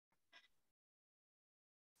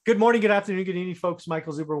Good morning, good afternoon, good evening, folks.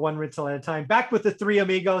 Michael Zuber, one rental at a time. Back with the three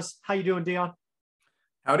amigos. How you doing, Dion?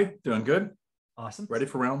 Howdy, doing good. Awesome. Ready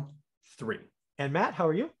for round 3. And Matt, how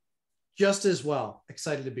are you? Just as well.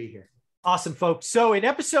 Excited to be here. Awesome, folks. So in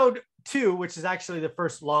episode 2, which is actually the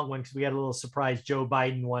first long one, because we had a little surprise Joe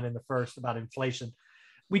Biden one in the first about inflation,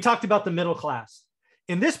 we talked about the middle class.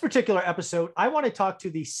 In this particular episode, I want to talk to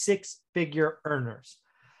the six-figure earners.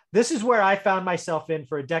 This is where I found myself in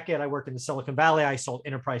for a decade. I worked in the Silicon Valley. I sold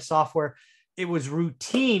enterprise software. It was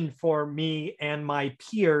routine for me and my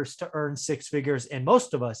peers to earn six figures, and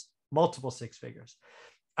most of us, multiple six figures.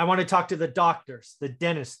 I want to talk to the doctors, the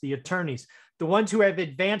dentists, the attorneys, the ones who have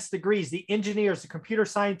advanced degrees, the engineers, the computer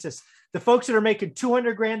scientists, the folks that are making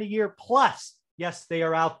 200 grand a year plus. Yes, they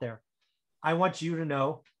are out there. I want you to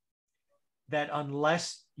know that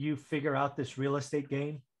unless you figure out this real estate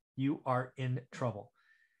game, you are in trouble.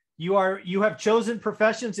 You have chosen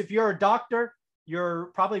professions. If you're a doctor,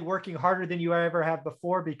 you're probably working harder than you ever have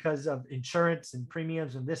before because of insurance and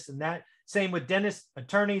premiums and this and that. Same with dentists,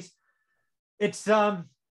 attorneys. It's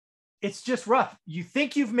just rough. You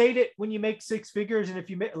think you've made it when you make six figures, and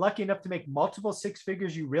if you're lucky enough to make multiple six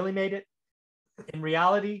figures, you really made it. In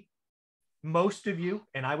reality, most of you,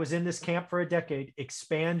 and I was in this camp for a decade,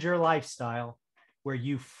 expand your lifestyle where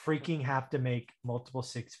you freaking have to make multiple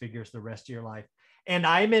six figures the rest of your life. And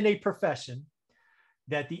I'm in a profession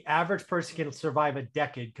that the average person can survive a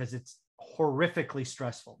decade because it's horrifically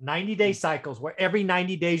stressful. 90-day cycles where every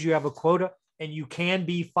 90 days you have a quota and you can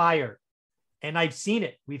be fired. And I've seen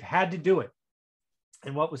it. We've had to do it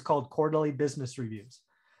in what was called quarterly business reviews.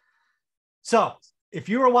 So if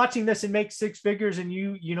you are watching this and make six figures and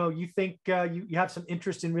you think you have some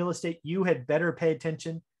interest in real estate, you had better pay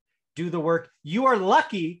attention, do the work. You are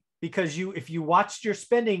lucky because if you watched your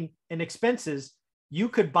spending and expenses, you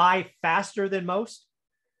could buy faster than most.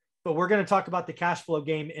 But we're going to talk about the cash flow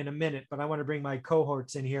game in a minute, but I want to bring my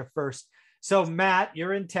cohorts in here first. So Matt,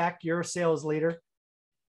 you're in tech, you're a sales leader.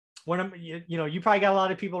 You probably got a lot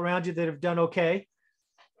of people around you that have done okay.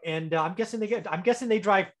 And I'm guessing they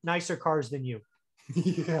drive nicer cars than you.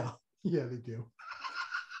 Yeah, they do.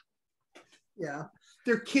 Yeah.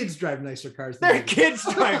 Their kids drive nicer cars than Their kids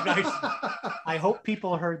drive nicer. I hope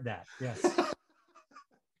people heard that. Yes.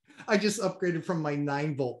 I just upgraded from my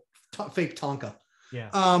 9-volt fake Tonka. Yeah.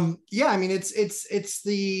 I mean, it's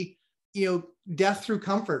the, death through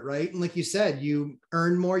comfort, right? And like you said, you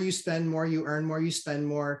earn more, you spend more, you earn more, you spend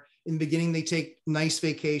more. In the beginning, they take nice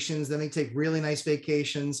vacations. Then they take really nice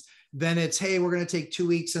vacations. Then it's, hey, we're going to take 2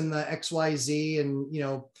 weeks in the XYZ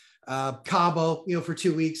and, Cabo, for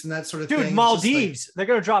 2 weeks and that sort of thing. Dude, Maldives, they're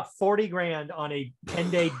going to drop 40 grand on a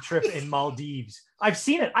 10-day trip in Maldives. I've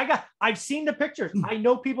seen it. I've seen the pictures. I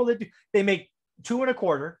know people that they make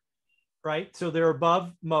 2.25, right? So they're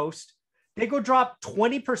above most. They go drop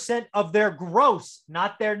 20% of their gross,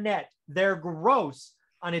 not their net, their gross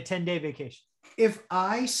on a 10-day vacation. If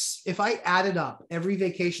I added up every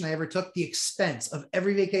vacation I ever took, the expense of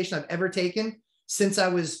every vacation I've ever taken since I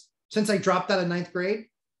dropped out of 9th grade,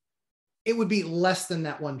 it would be less than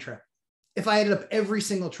that one trip. If I added up every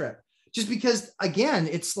single trip, just because again,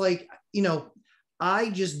 it's like,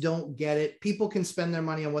 I just don't get it. People can spend their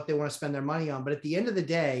money on what they want to spend their money on. But at the end of the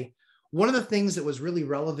day, one of the things that was really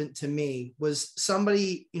relevant to me was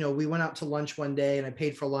somebody, we went out to lunch one day and I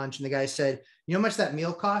paid for lunch and the guy said, you know how much that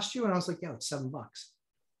meal cost you? And I was like, yeah, it's $7.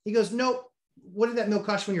 He goes, nope. What did that meal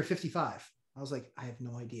cost you when you're 55? I was like, I have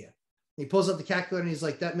no idea. And he pulls up the calculator and he's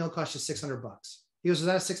like, that meal cost you $600. He goes, is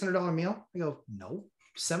that a $600 meal? I go, no,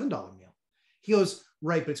 $7 meal. He goes,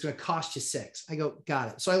 right, but it's going to cost you $6. I go, got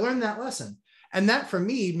it. So I learned that lesson. And that for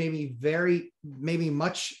me made me maybe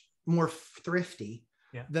much more thrifty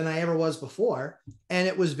than I ever was before. And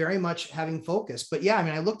it was very much having focus. But yeah, I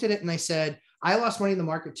mean, I looked at it and I said, I lost money in the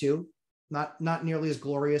market too. Not nearly as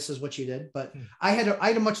glorious as what you did, but I had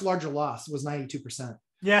a much larger loss. It was 92%.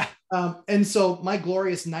 Yeah. And so my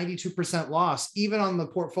glorious 92% loss, even on the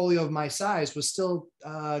portfolio of my size, was still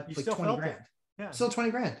like 20 grand. Yeah. Still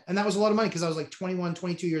 20 grand. And that was a lot of money because I was like 21,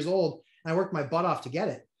 22 years old and I worked my butt off to get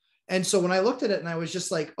it. And so when I looked at it and I was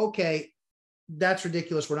just like, okay, that's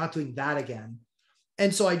ridiculous. We're not doing that again.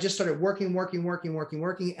 And so I just started working.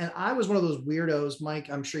 And I was one of those weirdos, Mike,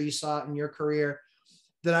 I'm sure you saw it in your career,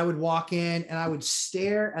 that I would walk in and I would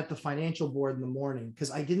stare at the financial board in the morning because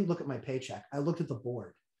I didn't look at my paycheck. I looked at the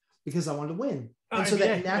board because I wanted to win. And so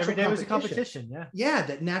that natural competition. Was a competition. Yeah. Yeah.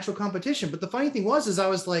 That natural competition. But the funny thing was I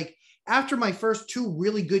was like, after my first 2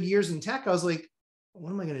 really good years in tech, I was like, what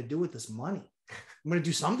am I going to do with this money? I'm going to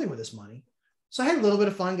do something with this money. So I had a little bit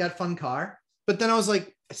of fun, got a fun car, but then I was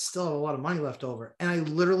like, I still have a lot of money left over. And I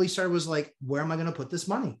literally was like, where am I going to put this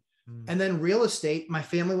money? And then real estate, my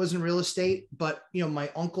family was in real estate, but my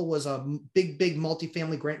uncle was a big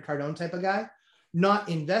multifamily Grant Cardone type of guy, not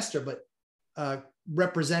investor, but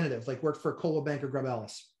representative, like worked for Coldwell Banker, Grubb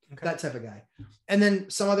Ellis, that type of guy. And then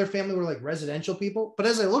some other family were like residential people. But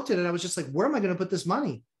as I looked at it, I was just like, where am I going to put this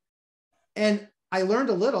money? And I learned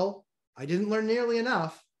a little. I didn't learn nearly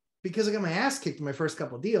enough because I got my ass kicked in my first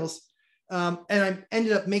couple of deals. And I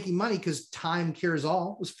ended up making money because time cures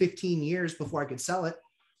all. It was 15 years before I could sell it.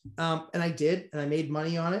 And I did, and I made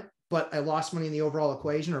money on it, but I lost money in the overall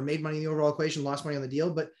equation, or made money in the overall equation, lost money on the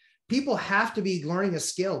deal. But people have to be learning a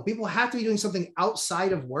skill. People have to be doing something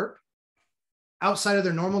outside of work, outside of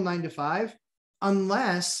their normal 9 to 5,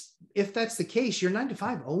 unless, if that's the case, your 9 to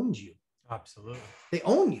 5 owns you. Absolutely. They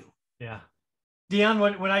own you. Yeah. Dion,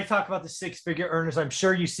 when I talk about the 6-figure earners, I'm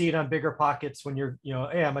sure you see it on Bigger Pockets when you're,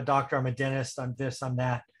 hey, I'm a doctor, I'm a dentist, I'm this, I'm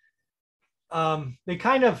that. They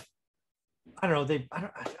kind of, I don't know, I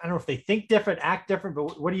don't know if they think different, act different,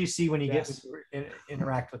 but what do you see when you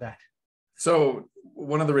interact with that? So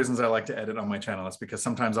one of the reasons I like to edit on my channel is because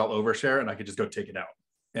sometimes I'll overshare and I could just go take it out.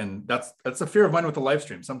 And that's a fear of mine with the live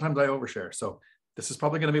stream. Sometimes I overshare. So this is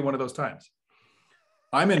probably going to be one of those times.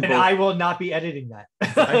 I will not be editing that.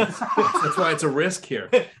 That's why it's a risk here.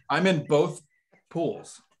 I'm in both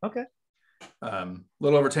pools. Okay. A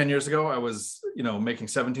little over 10 years ago, I was, making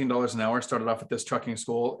 $17 an hour, started off at this trucking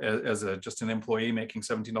school as just an employee, making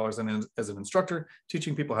 $17 as an instructor,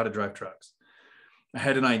 teaching people how to drive trucks. I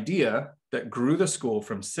had an idea that grew the school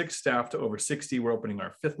from 6 staff to over 60. We're opening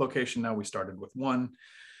our 5th location now. We started with 1.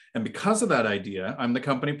 And because of that idea, I'm the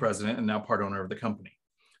company president and now part owner of the company.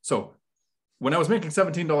 So when I was making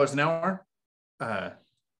 $17 an hour,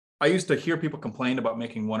 I used to hear people complain about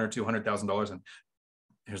making $100,000 or $200,000, and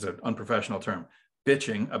here's an unprofessional term,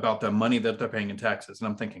 bitching about the money that they're paying in taxes. And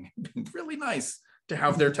I'm thinking, it'd be really nice to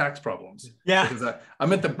have their tax problems. Yeah. Because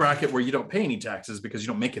I'm at the bracket where you don't pay any taxes because you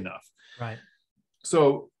don't make enough. Right.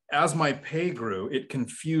 So as my pay grew, it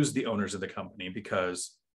confused the owners of the company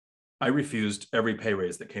because I refused every pay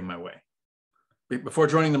raise that came my way. Before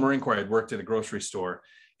joining the Marine Corps, I'd worked at a grocery store,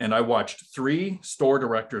 and I watched 3 store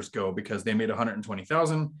directors go because they made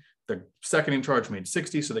 $120,000. The second in charge made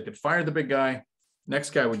 60, so they could fire the big guy.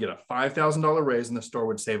 Next guy would get a $5,000 raise, and the store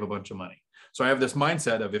would save a bunch of money. So I have this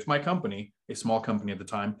mindset of, if my company, a small company at the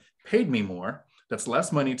time, paid me more, that's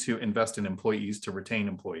less money to invest in employees, to retain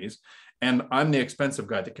employees, and I'm the expensive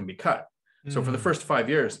guy that can be cut. So for the first 5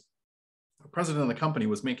 years, the president of the company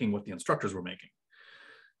was making what the instructors were making.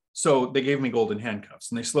 So they gave me golden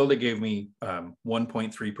handcuffs, and they slowly gave me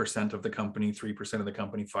 1.3% of the company, 3% of the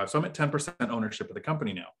company, 5%. So I'm at 10% ownership of the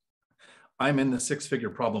company now. I'm in the 6-figure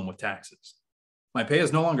problem with taxes. My pay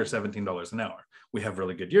is no longer $17 an hour. We have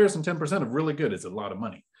really good years, and 10% of really good is a lot of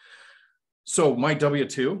money. So my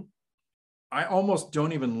W-2, I almost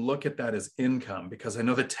don't even look at that as income because I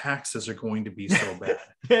know the taxes are going to be so bad.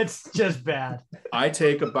 It's just bad. I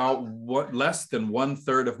take about less than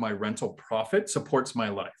 1/3 of my rental profit supports my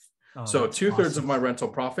life. So 2/3 of my rental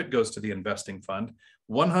profit goes to the investing fund.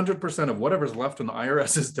 100% of whatever's left when the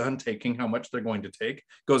IRS is done taking how much they're going to take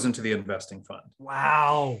goes into the investing fund.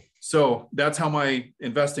 Wow. So that's how my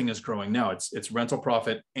investing is growing now. It's rental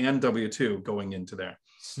profit and W-2 going into there.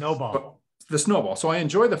 Snowball. The snowball. So I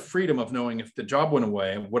enjoy the freedom of knowing if the job went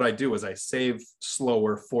away, what I do is I save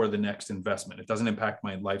slower for the next investment. It doesn't impact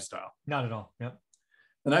my lifestyle. Not at all. Yep.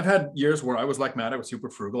 And I've had years where I was like Matt, I was super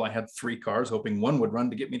frugal. I had 3 cars, hoping one would run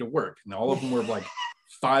to get me to work. And all of them were like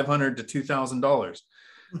 $500 to $2,000.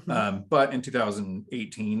 But in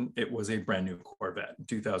 2018, it was a brand new Corvette. In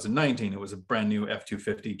 2019, it was a brand new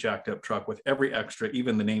F-250 jacked up truck with every extra,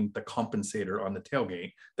 even the name, the compensator on the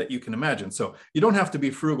tailgate that you can imagine. So you don't have to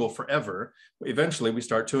be frugal forever. Eventually, we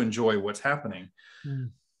start to enjoy what's happening.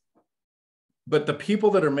 But the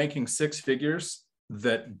people that are making 6 figures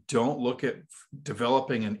that don't look at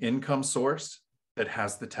developing an income source that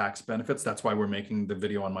has the tax benefits. That's why we're making the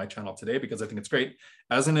video on my channel today, because I think it's great.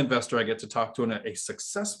 As an investor, I get to talk to a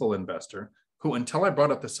successful investor who, until I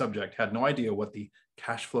brought up the subject, had no idea what the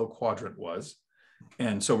cash flow quadrant was.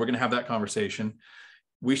 And so we're going to have that conversation.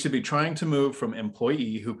 We should be trying to move from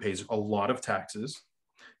employee who pays a lot of taxes.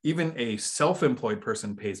 Even a self-employed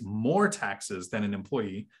person pays more taxes than an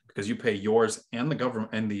employee because you pay yours and the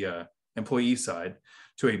government and the employee side,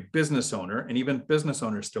 to a business owner, and even business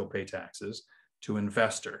owners still pay taxes, to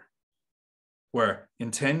investor, where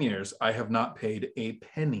in 10 years, I have not paid a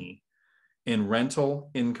penny in rental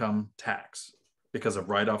income tax because of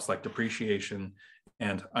write-offs like depreciation.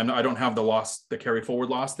 And I don't have the loss, the carry forward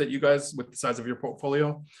loss that you guys with the size of your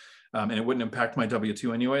portfolio. And it wouldn't impact my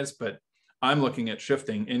W-2 anyways, but I'm looking at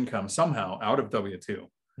shifting income somehow out of W-2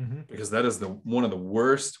 because that is one of the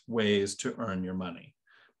worst ways to earn your money.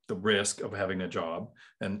 The risk of having a job,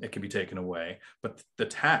 and it can be taken away. But the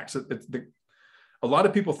tax, a lot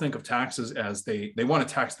of people think of taxes as they want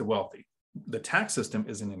to tax the wealthy. The tax system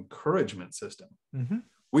is an encouragement system.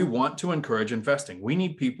 We want to encourage investing. We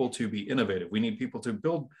need people to be innovative. We need people to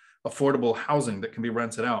build affordable housing that can be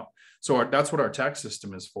rented out. So that's what our tax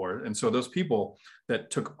system is for. And so those people that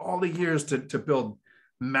took all the years to build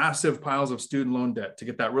massive piles of student loan debt to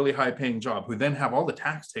get that really high paying job, who then have all the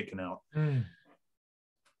tax taken out,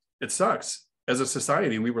 it sucks. As a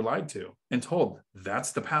society, we were lied to and told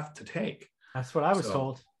that's the path to take. That's what I was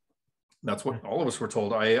told. That's what all of us were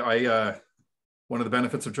told. One of the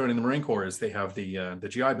benefits of joining the Marine Corps is they have the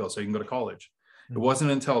GI Bill, so you can go to college. It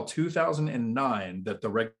wasn't until 2009 that the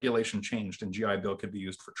regulation changed and GI Bill could be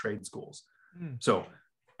used for trade schools. So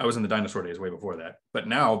I was in the dinosaur days way before that, but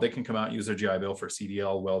now they can come out and use their GI Bill for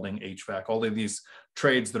CDL, welding, HVAC, all of these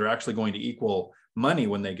trades that are actually going to equal money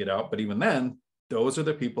when they get out. But even then, those are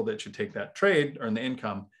the people that should take that trade, earn the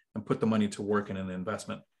income, and put the money to work in an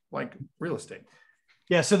investment like real estate.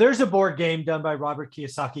 Yeah, so there's a board game done by Robert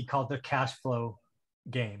Kiyosaki called the Cash Flow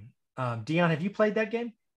Game. Dion, have you played that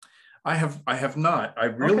game? I have not. I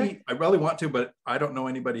really want to, but I don't know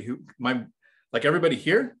anybody who like everybody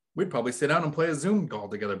here, we'd probably sit down and play a Zoom call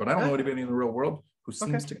together, but I don't know anybody in the real world who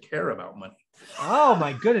seems to care about money. Oh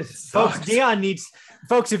my goodness. Folks, Dion needs,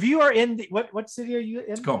 folks, if you are in what city are you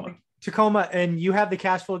in? Tacoma, and you have the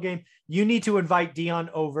Cash Flow Game, you need to invite Dion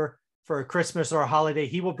over for a Christmas or a holiday.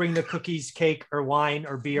 He will bring the cookies, cake, or wine,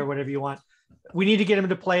 or beer, whatever you want. We need to get him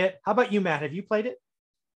to play it. How about you, Matt? Have you played it?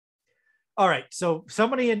 All right. So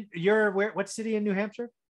somebody in what city in New Hampshire?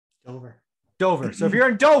 Dover. So if you're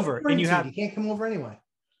in Dover and you can't come over anyway.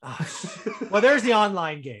 Well, there's the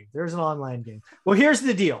online game. There's an online game. Well, here's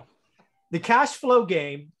the deal. The Cash Flow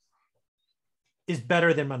Game is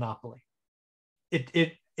better than Monopoly.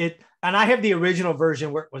 And I have the original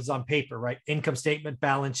version where it was on paper, right? Income statement,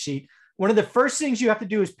 balance sheet. One of the first things you have to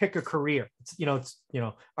do is pick a career.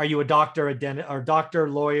 Are you a doctor, a dentist, or doctor,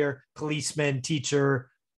 lawyer, policeman, teacher?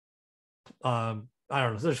 I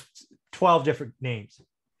don't know. There's 12 different names.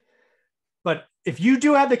 But if you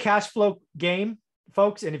do have the Cash Flow Game,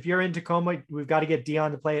 folks, and if you're in Tacoma, we've got to get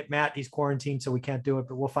Dion to play it. Matt, he's quarantined, so we can't do it,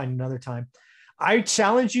 but we'll find another time. I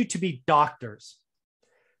challenge you to be doctors.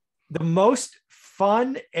 The most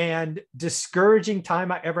fun and discouraging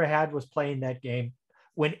time I ever had was playing that game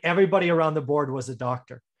when everybody around the board was a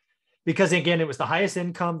doctor. Because again, it was the highest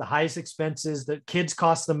income, the highest expenses, the kids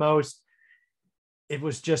cost the most. It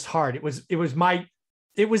was just hard. It was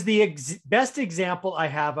the best example I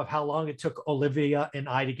have of how long it took Olivia and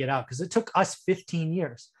I to get out, because it took us 15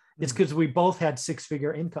 years. It's because we both had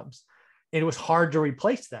six-figure incomes. And it was hard to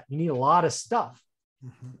replace that. You need a lot of stuff,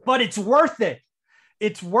 but it's worth it.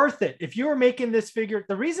 It's worth it. If you're making this figure,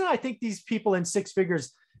 the reason I think these people in six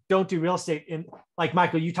figures don't do real estate, in like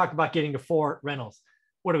Michael, you talked about getting to 4 rentals.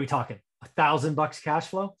 What are we talking? $1,000 cash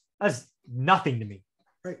flow? That's nothing to me.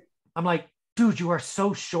 Right. I'm like, dude, you are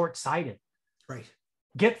so short-sighted. Right.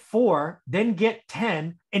 Get 4, then get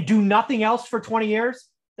 10, and do nothing else for 20 years.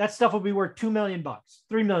 That stuff will be worth $2 million,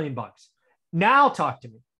 $3 million. Now talk to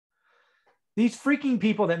me. These freaking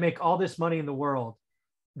people that make all this money in the world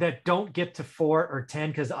that don't get to 4 or 10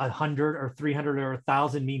 because 100 or 300 or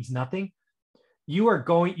 1,000 means nothing. You're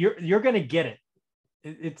going to get it.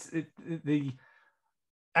 It's the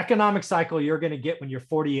economic cycle you're going to get when you're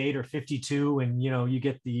 48 or 52, and you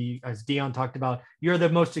get as Dion talked about, you're the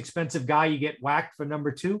most expensive guy. You get whacked for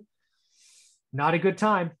number 2. Not a good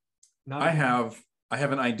time. I have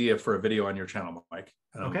an idea for a video on your channel, Mike.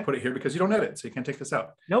 And I'll put it here because you don't edit, so you can't take this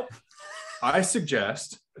out. Nope. I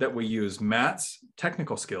suggest that we use Matt's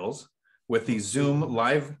technical skills with the Zoom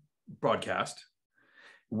live broadcast.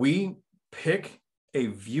 We pick a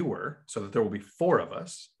viewer so that there will be 4 of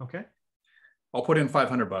us. Okay. I'll put in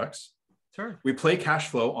 $500. Sure. We play cash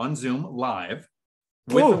flow on Zoom live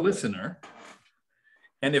with a listener.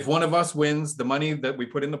 And if one of us wins, the money that we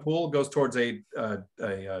put in the pool goes towards a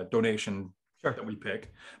donation that we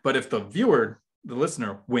pick. But if the viewer, the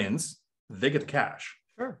listener, wins, they get the cash.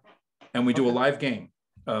 Sure. And we do a live game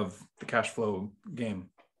of the cash flow game.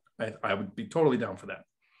 I would be totally down for that.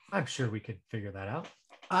 I'm sure we could figure that out.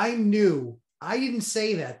 I didn't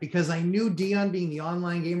say that because I knew Dion, being the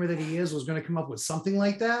online gamer that he is, was going to come up with something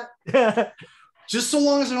like that. Just so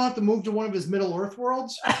long as I don't have to move to one of his Middle Earth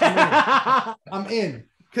worlds, I'm in.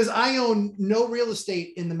 Because I own no real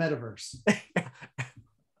estate in the metaverse.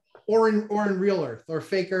 or in real Earth, or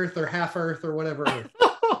fake Earth, or half Earth, or whatever Earth.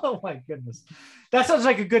 Oh my goodness. That sounds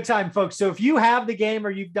like a good time, folks. So if you have the game or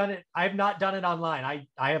you've done it, I have not done it online.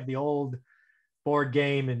 I have the old board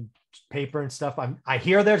game and paper and stuff. I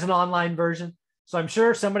hear there's an online version. So I'm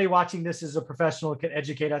sure somebody watching this is a professional, can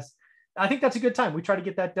educate us. I think that's a good time. We try to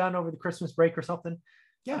get that done over the Christmas break or something.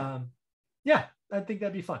 Yeah. Yeah, I think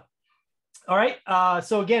that'd be fun. All right.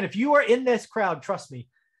 So again, if you are in this crowd, trust me.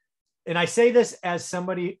 And I say this as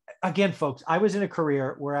somebody, again, folks, I was in a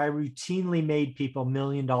career where I routinely made people $1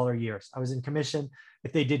 million years. I was in commission.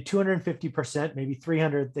 If they did 250%, maybe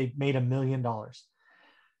 300, they made $1 million.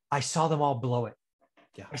 I saw them all blow it.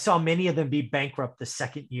 Yeah. I saw many of them be bankrupt the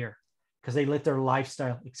second year because they let their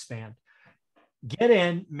lifestyle expand. Get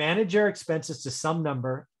in, manage your expenses to some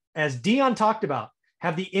number. As Dion talked about,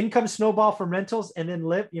 have the income snowball from rentals and then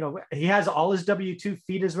live, he has all his W-2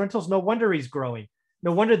 feed his rentals. No wonder he's growing.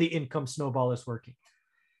 No wonder the income snowball is working.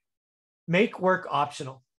 Make work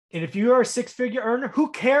optional. And if you are a six-figure earner,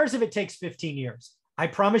 who cares if it takes 15 years? I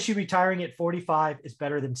promise you retiring at 45 is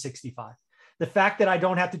better than 65. The fact that I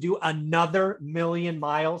don't have to do another 1 million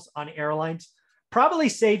miles on airlines probably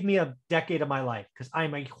saved me a decade of my life because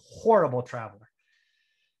I'm a horrible traveler.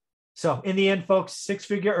 So in the end, folks,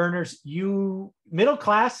 six-figure earners, you middle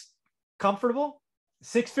class, comfortable,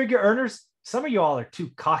 six-figure earners, some of you all are too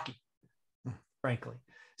cocky, frankly.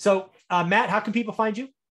 So Matt, how can people find you?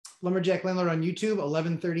 Lumberjack Landlord on YouTube,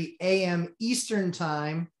 11:30 a.m. Eastern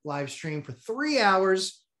time, live stream for 3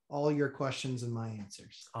 hours. All your questions and my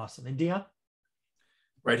answers. Awesome. And Dion?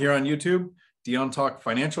 Right here on YouTube, Dion Talk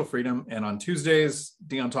Financial Freedom. And on Tuesdays,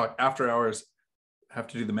 Dion Talk After Hours. Have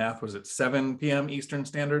to do the math. Was it 7 p.m. Eastern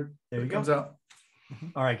Standard? There you go. Comes out.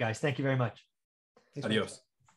 All right, guys. Thank you very much. Thanks, Adios.